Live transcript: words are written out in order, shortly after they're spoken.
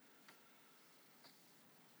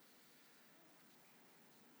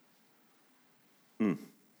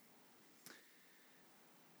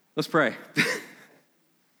Let's pray.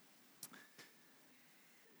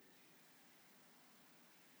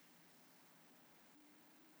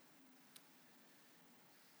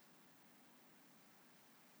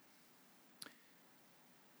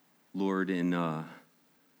 Lord, in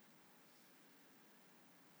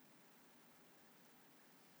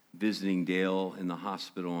visiting Dale in the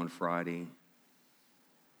hospital on Friday,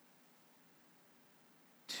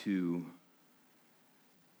 to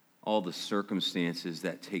all the circumstances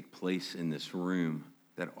that take place in this room,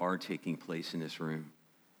 that are taking place in this room.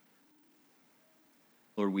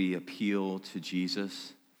 Lord, we appeal to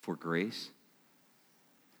Jesus for grace.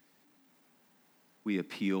 We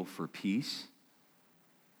appeal for peace.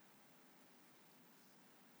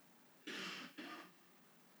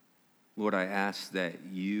 Lord, I ask that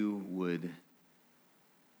you would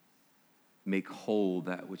make whole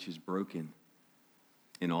that which is broken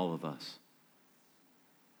in all of us.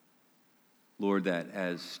 Lord, that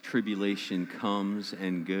as tribulation comes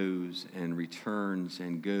and goes and returns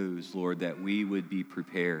and goes, Lord, that we would be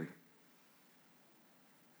prepared.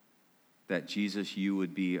 That Jesus, you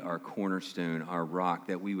would be our cornerstone, our rock,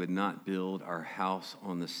 that we would not build our house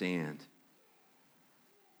on the sand.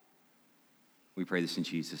 We pray this in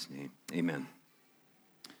Jesus' name. Amen.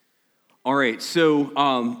 All right,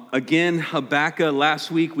 so again, Habakkuk,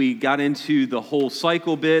 last week we got into the whole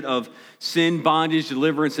cycle bit of sin, bondage,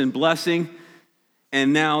 deliverance, and blessing.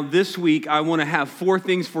 And now this week, I want to have 4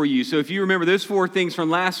 things for you. So if you remember those 4 things from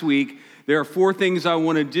last week, there are 4 things I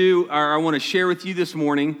want to do, or I want to share with you this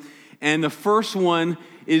morning. And the first one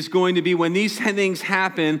is going to be when these things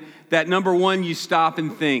happen, that number 1, you stop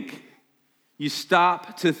and think. You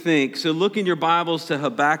stop to think. So look in your Bibles to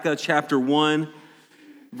Habakkuk chapter 1,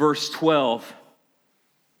 verse 12.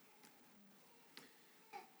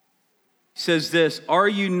 It says this, "Are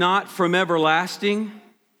you not from everlasting,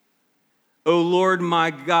 O Lord my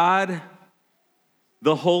God,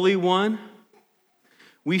 the Holy One?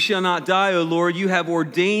 We shall not die, O Lord. You have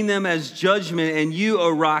ordained them as judgment, and you, O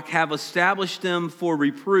Rock, have established them for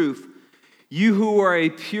reproof. You who are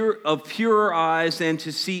of purer eyes than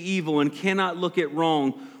to see evil and cannot look at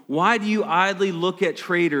wrong, why do you idly look at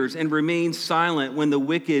traitors and remain silent when the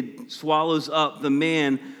wicked swallows up the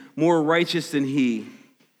man more righteous than he?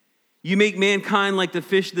 You make mankind like the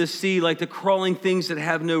fish of the sea, like the crawling things that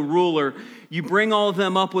have no ruler. You bring all of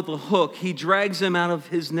them up with a hook. He drags them out of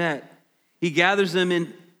his net. He gathers them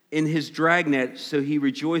in his dragnet, so he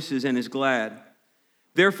rejoices and is glad.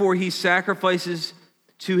 Therefore he sacrifices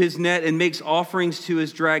to his net and makes offerings to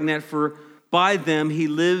his dragnet, for by them he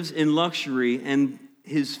lives in luxury and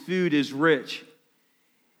his food is rich.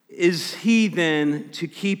 Is he then to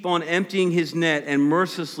keep on emptying his net and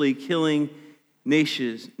mercilessly killing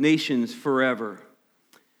nations forever?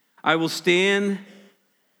 I will take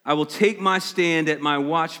my stand at my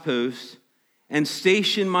watchpost and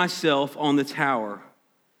station myself on the tower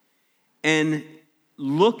and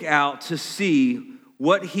look out to see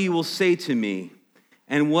what he will say to me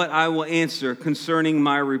and what I will answer concerning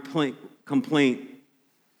my complaint.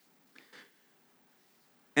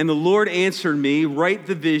 And the Lord answered me, write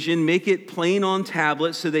the vision, make it plain on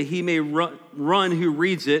tablets so that he may run who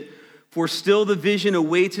reads it. For still the vision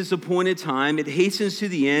awaits its appointed time. It hastens to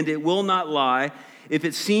the end. It will not lie. If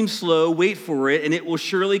it seems slow, wait for it, and it will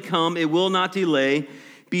surely come. It will not delay.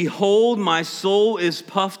 Behold, my soul is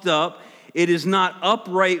puffed up. It is not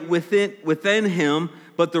upright within him,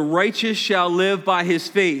 but the righteous shall live by his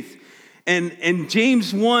faith. And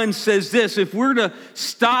James 1 says this, if we're to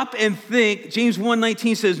stop and think, James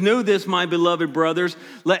 1:19 says, know this, my beloved brothers,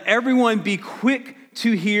 let everyone be quick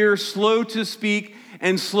to hear, slow to speak,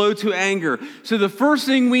 and slow to anger. So the first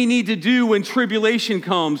thing we need to do when tribulation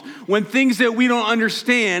comes, when things that we don't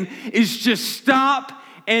understand, is just stop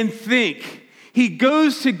and think. He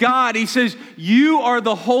goes to God, he says, you are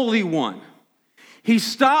the Holy One. He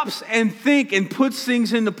stops and think and puts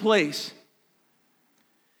things into place.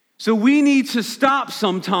 So we need to stop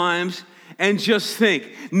sometimes and just think,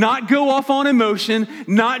 not go off on emotion,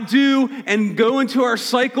 not do and go into our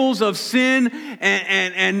cycles of sin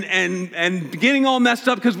and getting all messed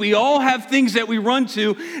up, because we all have things that we run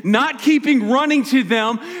to, not keeping running to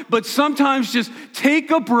them, but sometimes just take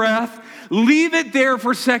a breath, leave it there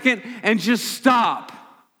for a second, and just stop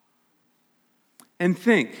and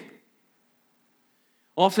think.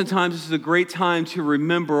 Oftentimes, this is a great time to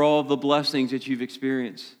remember all the blessings that you've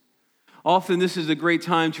experienced. Often, this is a great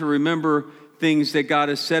time to remember things that God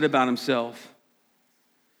has said about himself.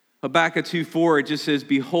 Habakkuk 2:4, it just says,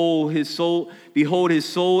 behold, his soul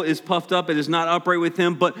is puffed up, it is not upright with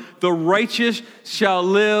him, but the righteous shall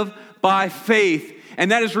live by faith. And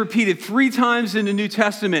that is repeated 3 times in the New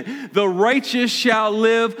Testament. The righteous shall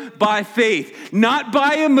live by faith, not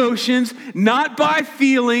by emotions, not by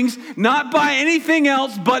feelings, not by anything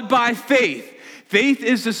else, but by faith. Faith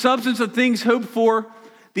is the substance of things hoped for,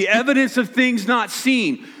 the evidence of things not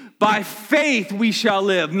seen. By faith we shall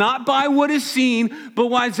live, not by what is seen, but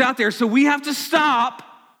what is out there. So we have to stop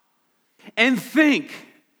and think.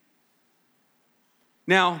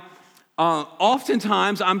 Now,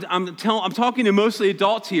 oftentimes, I'm talking to mostly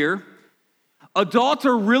adults here. Adults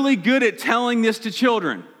are really good at telling this to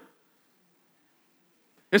children,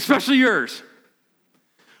 especially yours.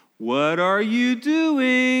 What are you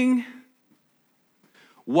doing?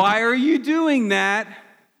 Why are you doing that?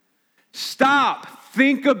 Stop.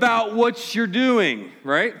 Think about what you're doing,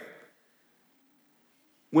 right?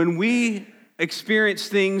 When we experience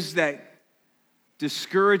things that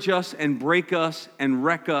discourage us and break us and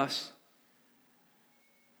wreck us,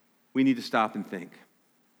 we need to stop and think.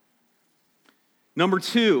 Number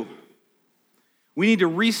 2, we need to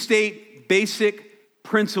restate basic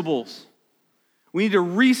principles. We need to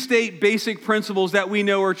restate basic principles that we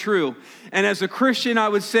know are true. And as a Christian, I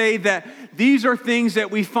would say that these are things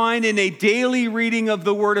that we find in a daily reading of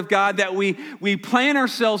the Word of God, that we plant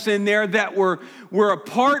ourselves in there, that we're a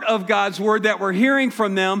part of God's Word, that we're hearing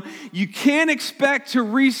from them. You can't expect to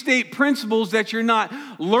restate principles that you're not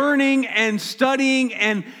learning and studying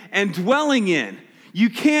and dwelling in. You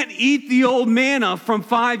can't eat the old manna from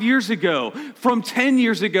 5 years ago, from 10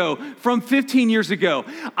 years ago, from 15 years ago.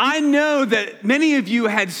 I know that many of you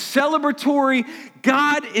had celebratory,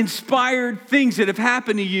 God-inspired things that have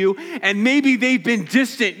happened to you, and maybe they've been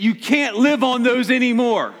distant. You can't live on those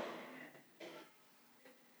anymore.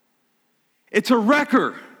 It's a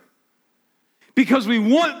wrecker because we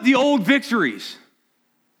want the old victories.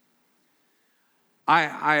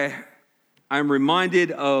 I'm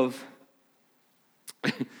reminded of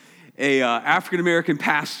a African-American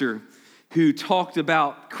pastor who talked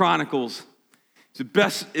about Chronicles.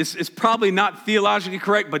 It's probably not theologically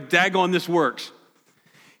correct, but daggone this works.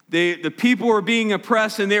 The people were being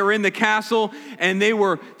oppressed, and they were in the castle, and they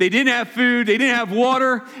didn't have food, they didn't have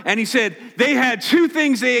water, and he said they had 2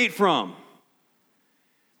 things they ate from.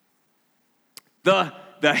 The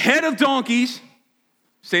head of donkeys,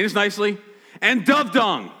 say this nicely, and dove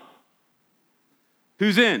dung.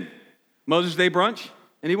 Who's in? Mother's Day brunch?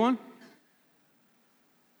 Anyone?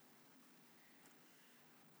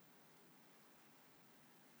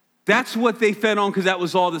 That's what they fed on because that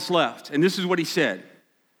was all that's left. And this is what he said.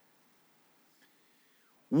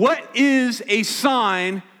 What is a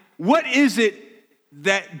sign? What is it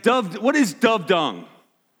that what is dove dung?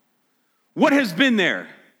 What has been there?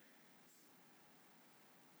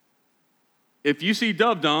 If you see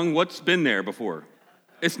dove dung, what's been there before?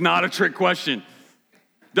 It's not a trick question.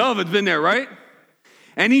 Dove has been there, right?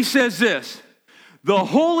 And he says this, the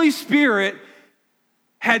Holy Spirit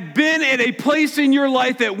had been at a place in your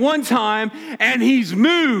life at one time, and he's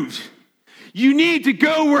moved. You need to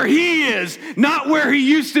go where he is, not where he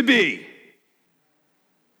used to be.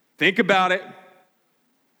 Think about it.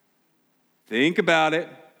 Think about it.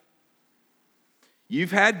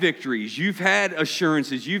 You've had victories, you've had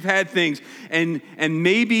assurances, you've had things, and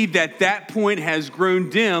maybe that point has grown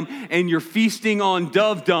dim and you're feasting on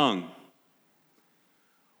dove dung,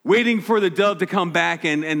 waiting for the dove to come back,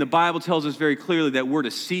 and the Bible tells us very clearly that we're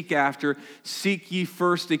to seek ye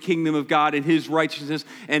first the kingdom of God and his righteousness,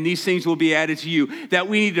 and these things will be added to you. That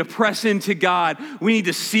we need to press into God, we need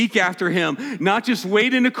to seek after him, not just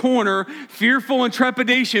wait in a corner, fearful and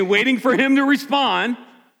trepidation, waiting for him to respond.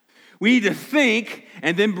 We need to think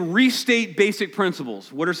and then restate basic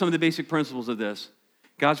principles. What are some of the basic principles of this?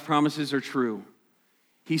 God's promises are true.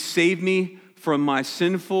 He saved me from my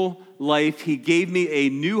sinful life. He gave me a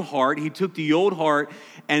new heart. He took the old heart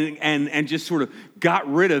and just sort of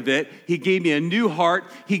got rid of it. He gave me a new heart.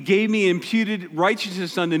 He gave me imputed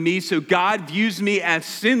righteousness unto me. So God views me as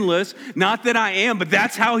sinless. Not that I am, but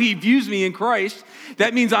that's how he views me in Christ.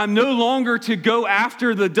 That means I'm no longer to go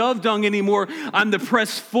after the dove dung anymore. I'm to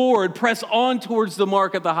press forward, press on towards the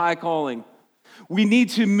mark of the high calling. We need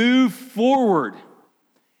to move forward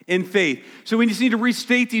in faith. So we just need to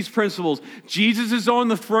restate these principles. Jesus is on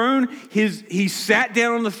the throne. He sat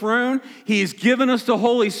down on the throne. He has given us the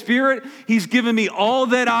Holy Spirit. He's given me all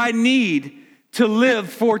that I need to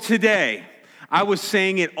live for today. I was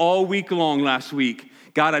saying it all week long last week.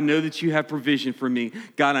 God, I know that you have provision for me.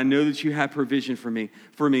 God, I know that you have provision for me.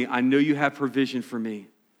 I know you have provision for me.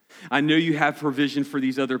 I know you have provision for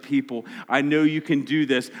these other people. I know you can do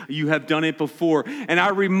this. You have done it before. And I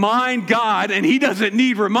remind God, and he doesn't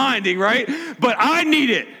need reminding, right? But I need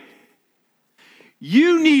it.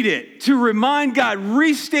 You need it to remind God,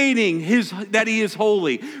 restating that he is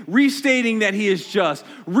holy, restating that he is just,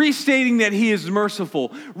 restating that he is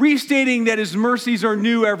merciful, restating that his mercies are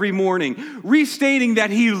new every morning, restating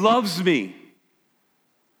that he loves me.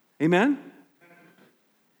 Amen?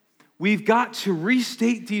 We've got to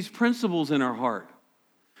restate these principles in our heart.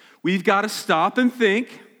 We've got to stop and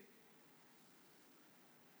think.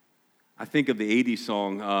 I think of the 80s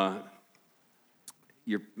song,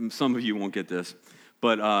 some of you won't get this,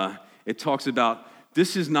 but it talks about,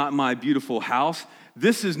 this is not my beautiful house,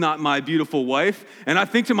 this is not my beautiful wife, and I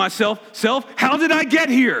think to myself, how did I get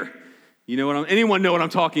here? You know anyone know what I'm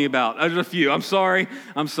talking about? There's a few. I'm sorry.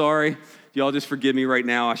 Y'all just forgive me right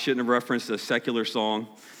now. I shouldn't have referenced a secular song.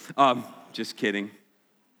 Just kidding.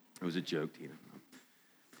 It was a joke, Tina.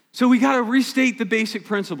 So we got to restate the basic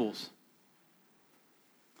principles.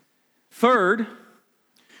 Third,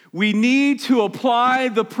 we need to apply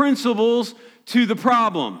the principles to the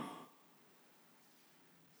problem.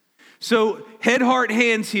 So head, heart,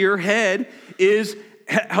 hands here. Head is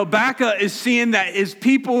Habakkuk is seeing that his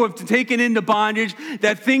people have taken into bondage,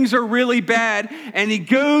 that things are really bad, and he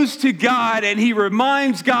goes to God and he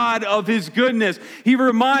reminds God of his goodness. He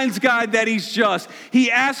reminds God that he's just.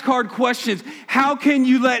 He asks hard questions. How can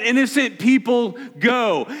you let innocent people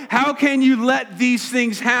go? How can you let these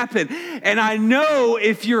things happen? And I know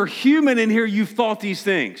if you're human in here, you've thought these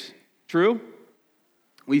things. True?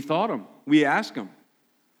 We thought them. We asked them.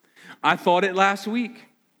 I thought it last week.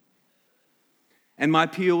 And my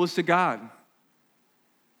appeal was to God.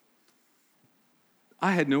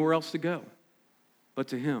 I had nowhere else to go but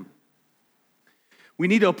to him. We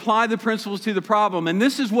need to apply the principles to the problem, and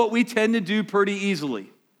this is what we tend to do pretty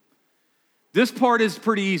easily. This part is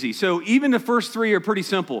pretty easy. So even the first three are pretty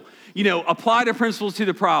simple. Apply the principles to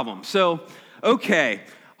the problem. So, okay,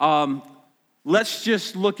 let's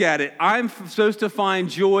just look at it. I'm supposed to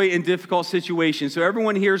find joy in difficult situations. So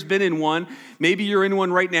everyone here has been in one. Maybe you're in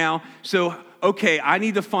one right now. So okay, I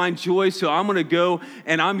need to find joy, so I'm going to go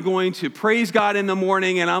and I'm going to praise God in the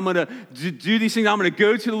morning and I'm going to do these things. I'm going to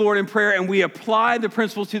go to the Lord in prayer, and we apply the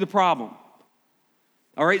principles to the problem.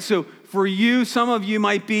 All right, so for you, some of you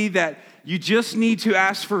might be that you just need to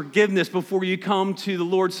ask forgiveness before you come to the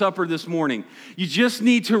Lord's Supper this morning. You just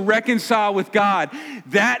need to reconcile with God.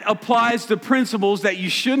 That applies the principles that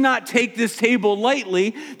you should not take this table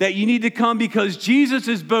lightly, that you need to come because Jesus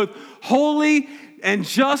is both holy and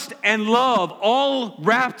just and love, all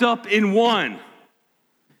wrapped up in one.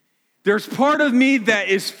 There's part of me that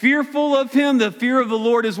is fearful of him. The fear of the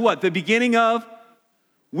Lord is what? The beginning of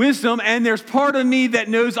wisdom. And there's part of me that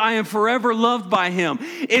knows I am forever loved by him.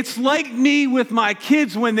 It's like me with my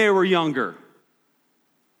kids when they were younger.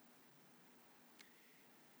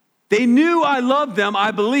 They knew I loved them,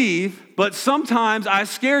 I believe, but sometimes I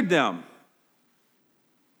scared them.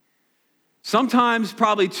 Sometimes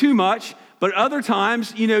probably too much. But other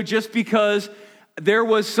times, just because there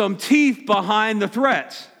was some teeth behind the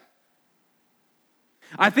threats.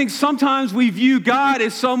 I think sometimes we view God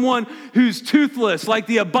as someone who's toothless, like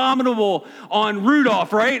the abominable on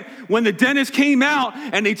Rudolph, right? When the dentist came out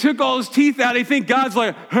and they took all his teeth out, they think God's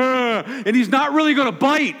like, and he's not really going to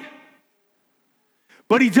bite.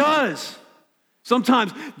 But he does.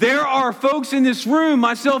 Sometimes there are folks in this room,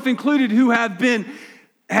 myself included, who have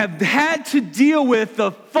had to deal with the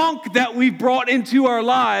funk that we've brought into our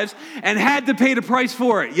lives and had to pay the price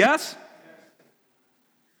for it. Yes?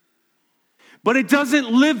 But it doesn't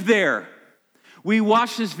live there. We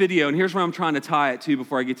watched this video, and here's where I'm trying to tie it to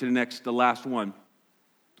before I get to the last one.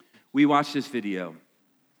 We watched this video.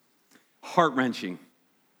 Heart-wrenching.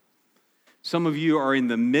 Some of you are in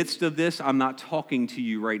the midst of this. I'm not talking to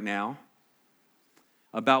you right now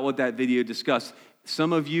about what that video discussed.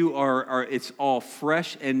 Some of you are it's all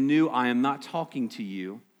fresh and new. I am not talking to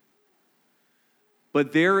you.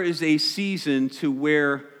 But there is a season to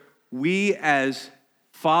where we as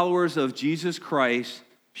followers of Jesus Christ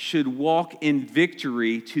should walk in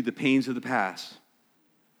victory to the pains of the past.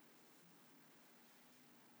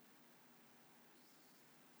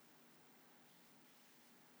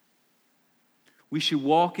 We should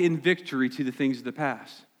walk in victory to the things of the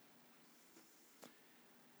past.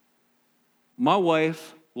 My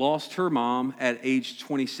wife lost her mom at age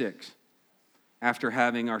 26 after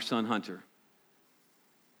having our son Hunter.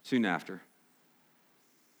 Soon after.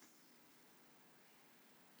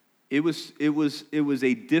 It was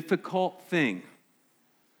a difficult thing.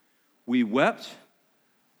 We wept,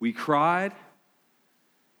 we cried.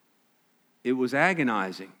 It was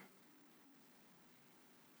agonizing.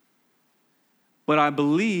 But I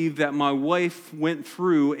believe that my wife went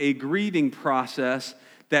through a grieving process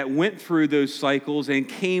that went through those cycles and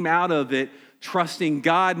came out of it trusting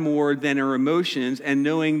God more than her emotions, and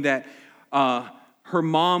knowing that her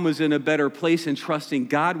mom was in a better place, and trusting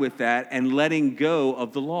God with that and letting go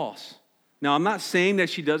of the loss. Now, I'm not saying that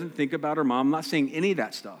she doesn't think about her mom. I'm not saying any of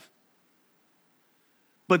that stuff.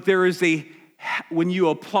 But when you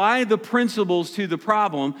apply the principles to the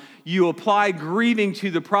problem, you apply grieving to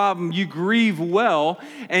the problem, you grieve well,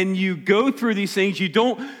 and you go through these things. You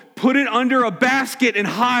don't put it under a basket and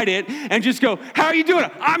hide it and just go, how are you doing?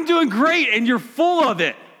 I'm doing great, and you're full of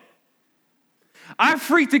it. I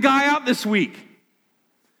freaked a guy out this week.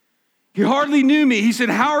 He hardly knew me. He said,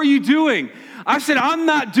 how are you doing? I said, I'm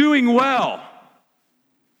not doing well.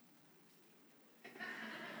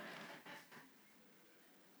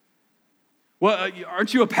 Well,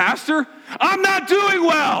 aren't you a pastor? I'm not doing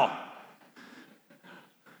well.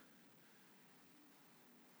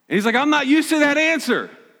 And he's like, I'm not used to that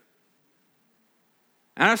answer.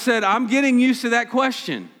 And I said, I'm getting used to that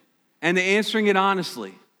question and to answering it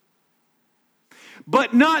honestly.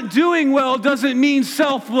 But not doing well doesn't mean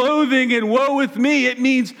self-loathing and woe with me. It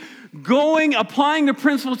means applying the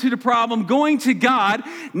principle to the problem, going to God,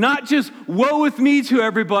 not just woe with me to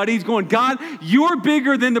everybody. He's going, God, you're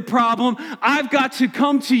bigger than the problem. I've got to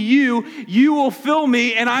come to you. You will fill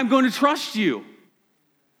me, and I'm going to trust you.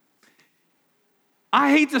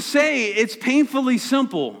 I hate to say it's painfully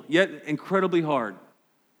simple, yet incredibly hard.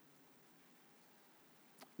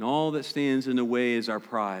 And all that stands in the way is our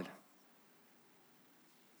pride.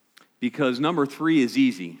 Because number 3 is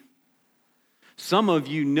easy. Some of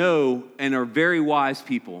you know and are very wise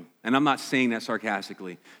people, and I'm not saying that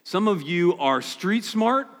sarcastically. Some of you are street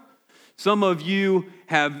smart. Some of you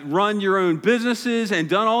have run your own businesses and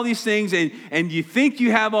done all these things, and you think you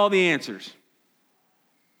have all the answers.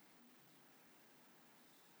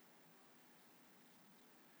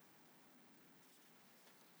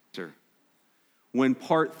 When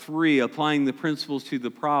part 3, applying the principles to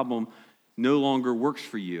the problem, no longer works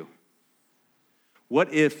for you.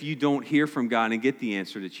 What if you don't hear from God and get the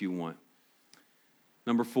answer that you want?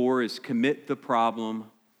 Number 4 is commit the problem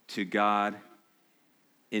to God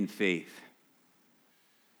in faith.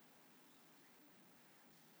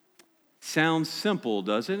 Sounds simple,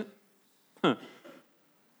 doesn't it? Huh.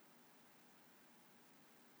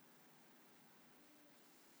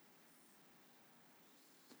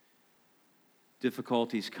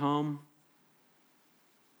 Difficulties come.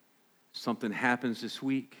 Something happens this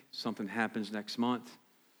week. Something happens next month.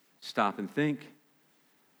 Stop and think.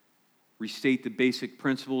 Restate the basic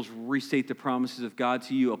principles. Restate the promises of God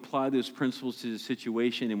to you. Apply those principles to the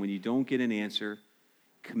situation. And when you don't get an answer,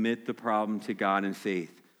 commit the problem to God in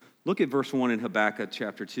faith. Look at verse 1 in Habakkuk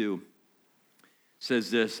chapter 2. It says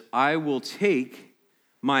this, I will take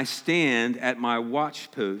my stand at my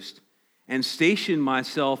watchpost and station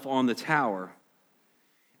myself on the tower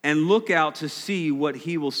and look out to see what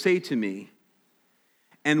he will say to me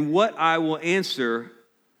and what I will answer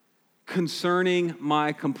concerning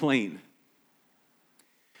my complaint.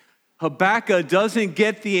 Habakkuk doesn't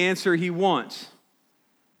get the answer he wants.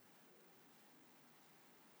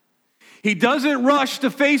 He doesn't rush to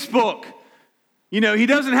Facebook. You know, he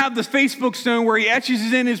doesn't have this Facebook stone where he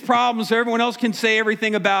etches in his problems so everyone else can say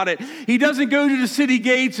everything about it. He doesn't go to the city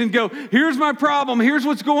gates and go, here's my problem, here's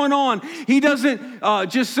what's going on. He doesn't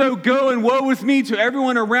just so go and woe with me to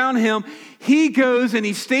everyone around him. He goes and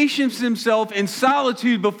he stations himself in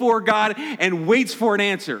solitude before God and waits for an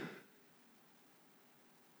answer.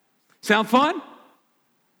 Sound fun?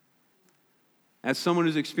 As someone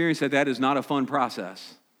who's experienced that is not a fun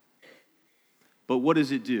process. But what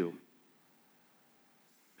does it do?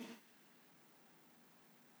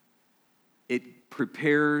 It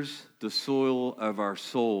prepares the soil of our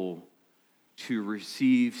soul to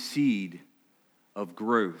receive seed of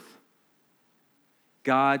growth.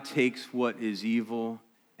 God takes what is evil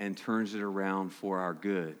and turns it around for our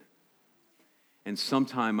good. And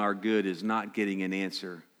sometimes our good is not getting an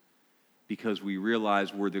answer because we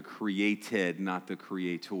realize we're the created, not the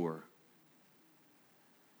creator.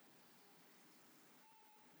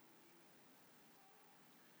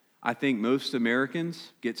 I think most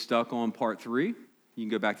Americans get stuck on part 3. You can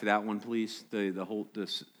go back to that one, please.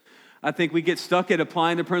 I think we get stuck at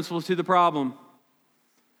applying the principles to the problem.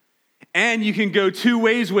 And you can go 2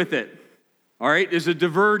 ways with it. All right, there's a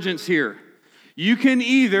divergence here. You can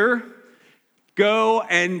either go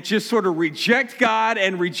and just sort of reject God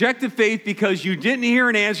and reject the faith because you didn't hear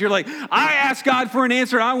an answer. You're like, I asked God for an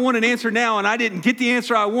answer, and I want an answer now, and I didn't get the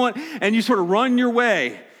answer I want. And you sort of run your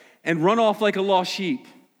way and run off like a lost sheep.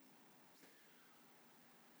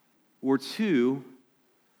 Or 2,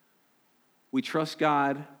 we trust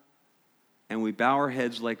God and we bow our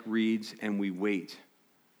heads like reeds and we wait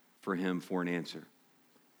for him for an answer.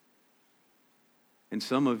 And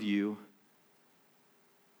some of you,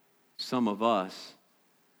 some of us,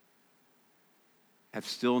 have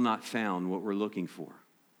still not found what we're looking for.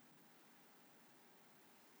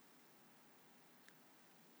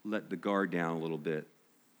 Let the guard down a little bit.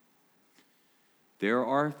 There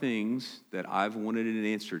are things that I've wanted an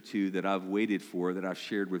answer to, that I've waited for, that I've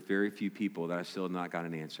shared with very few people, that I still have not got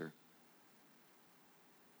an answer.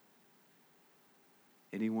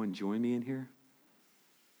 Anyone join me in here?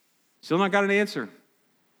 Still not got an answer.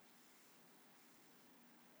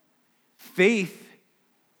 Faith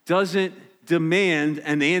doesn't demand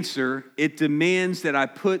an answer. It demands that I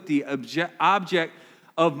put the object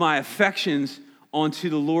of my affections onto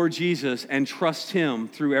the Lord Jesus and trust him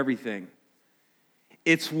through everything.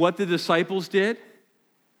 It's what the disciples did.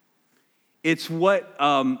 It's what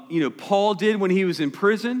Paul did when he was in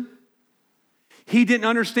prison. He didn't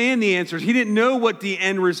understand the answers. He didn't know what the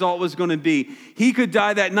end result was going to be. He could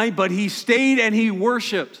die that night, but he stayed and he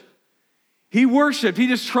worshiped. He worshiped. He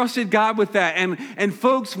just trusted God with that. And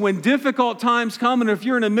folks, when difficult times come, and if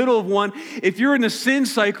you're in the middle of one, if you're in a sin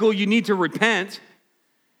cycle, you need to repent.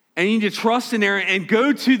 And you need to trust in there and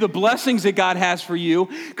go to the blessings that God has for you,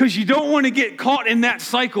 because you don't want to get caught in that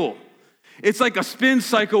cycle. It's like a spin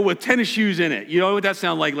cycle with tennis shoes in it. You know what that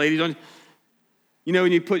sounds like, ladies? You know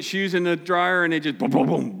when you put shoes in the dryer and they just boom, boom,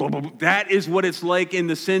 boom, boom, boom. That is what it's like in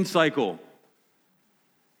the sin cycle.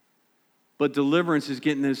 But deliverance is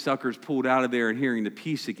getting those suckers pulled out of there and hearing the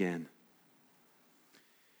peace again.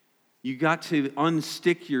 You got to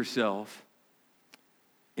unstick yourself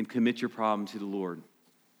and commit your problem to the Lord.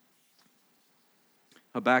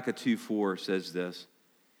 Habakkuk 2:4 says this: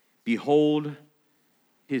 Behold,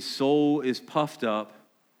 his soul is puffed up.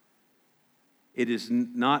 It is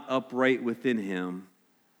not upright within him,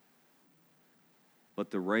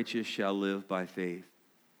 but the righteous shall live by faith.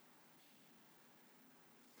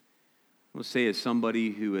 I will say, as somebody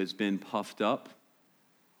who has been puffed up,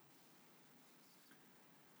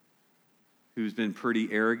 who's been pretty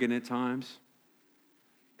arrogant at times,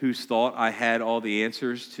 who's thought I had all the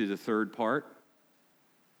answers to the third part,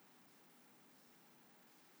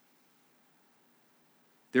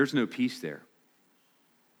 there's no peace there.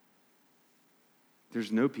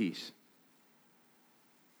 There's no peace.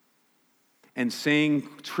 And saying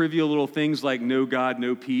trivial little things like no God,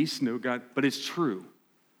 no peace, no God, but it's true.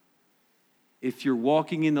 If you're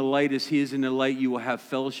walking in the light as he is in the light, you will have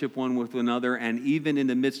fellowship one with another, and even in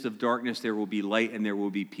the midst of darkness, there will be light, and there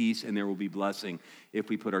will be peace, and there will be blessing if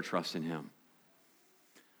we put our trust in him.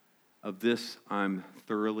 Of this, I'm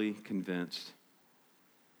thoroughly convinced.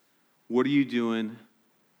 What are you doing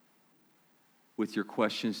with your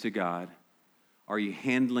questions to God? Are you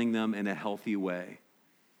handling them in a healthy way?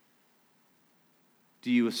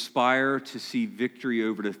 Do you aspire to see victory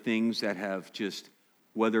over the things that have just,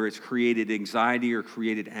 whether it's created anxiety or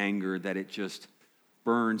created anger, that it just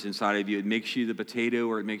burns inside of you? It makes you the potato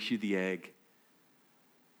or it makes you the egg.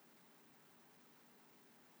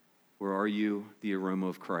 Or are you the aroma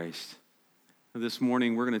of Christ? This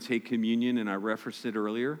morning we're going to take communion, and I referenced it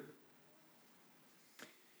earlier.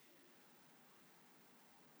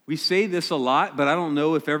 We say this a lot, but I don't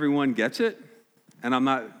know if everyone gets it, and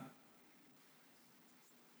I'm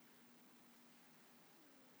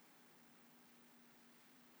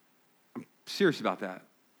serious about that.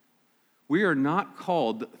 We are not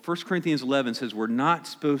called, 1 Corinthians 11 says we're not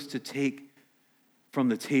supposed to take from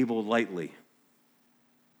the table lightly.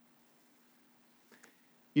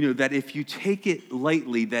 You know, that if you take it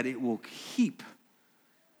lightly, that it will keep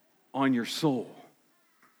on your soul.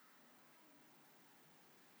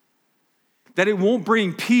 That it won't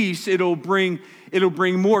bring peace, it'll bring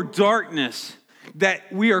more darkness.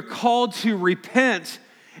 That we are called to repent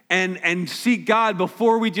and seek God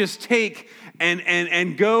before we just take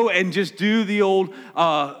and go and just do the old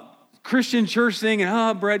Christian church thing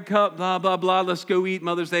and bread cup, blah, blah, blah, let's go eat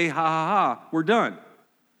Mother's Day, ha, ha, ha, we're done.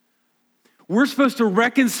 We're supposed to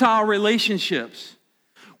reconcile relationships.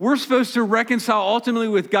 We're supposed to reconcile ultimately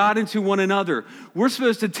with God and to one another. We're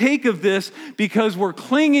supposed to take of this because we're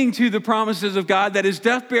clinging to the promises of God that his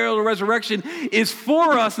death, burial, and resurrection is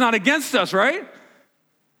for us, not against us, right?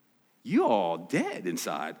 You all dead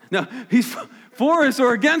inside. No, he's for us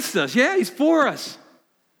or against us. Yeah, he's for us.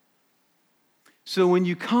 So when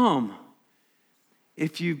you come,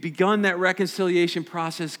 if you've begun that reconciliation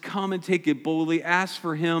process, come and take it boldly. Ask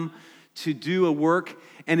for him to do a work.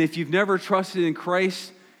 And if you've never trusted in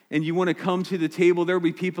Christ and you want to come to the table, there will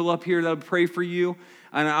be people up here that will pray for you.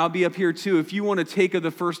 And I'll be up here too. If you want to take it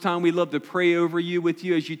the first time, we'd love to pray over you with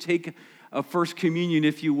you as you take a first communion,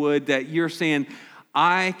 if you would, that you're saying,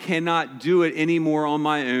 I cannot do it anymore on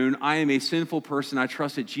my own. I am a sinful person. I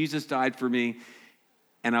trust that Jesus died for me,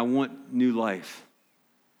 and I want new life.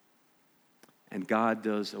 And God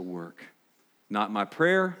does a work. Not my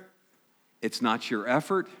prayer. It's not your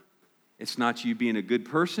effort. It's not you being a good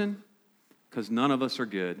person, because none of us are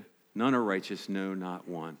good. None are righteous, no, not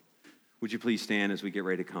one. Would you please stand as we get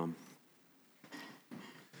ready to come?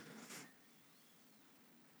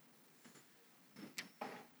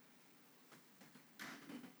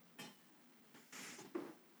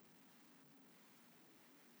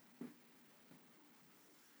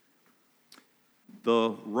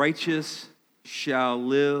 The righteous shall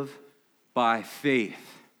live by faith.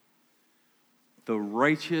 The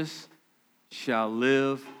righteous shall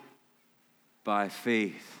live by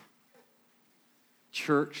faith.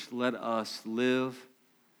 Church, let us live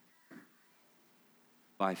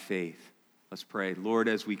by faith. Let's pray. Lord,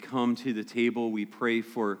 as we come to the table, we pray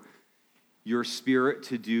for your Spirit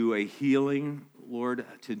to do a healing, Lord,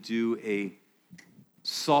 to do a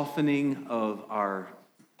softening of our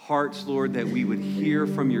hearts, Lord, that we would hear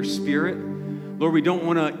from your Spirit. Lord, we don't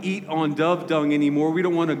want to eat on dove dung anymore. We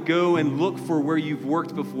don't want to go and look for where you've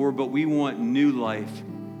worked before, but we want new life,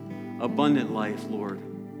 abundant life, Lord,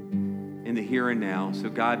 in the here and now. So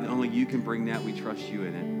God, only you can bring that. We trust you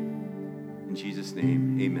in it. In Jesus'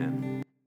 name, amen.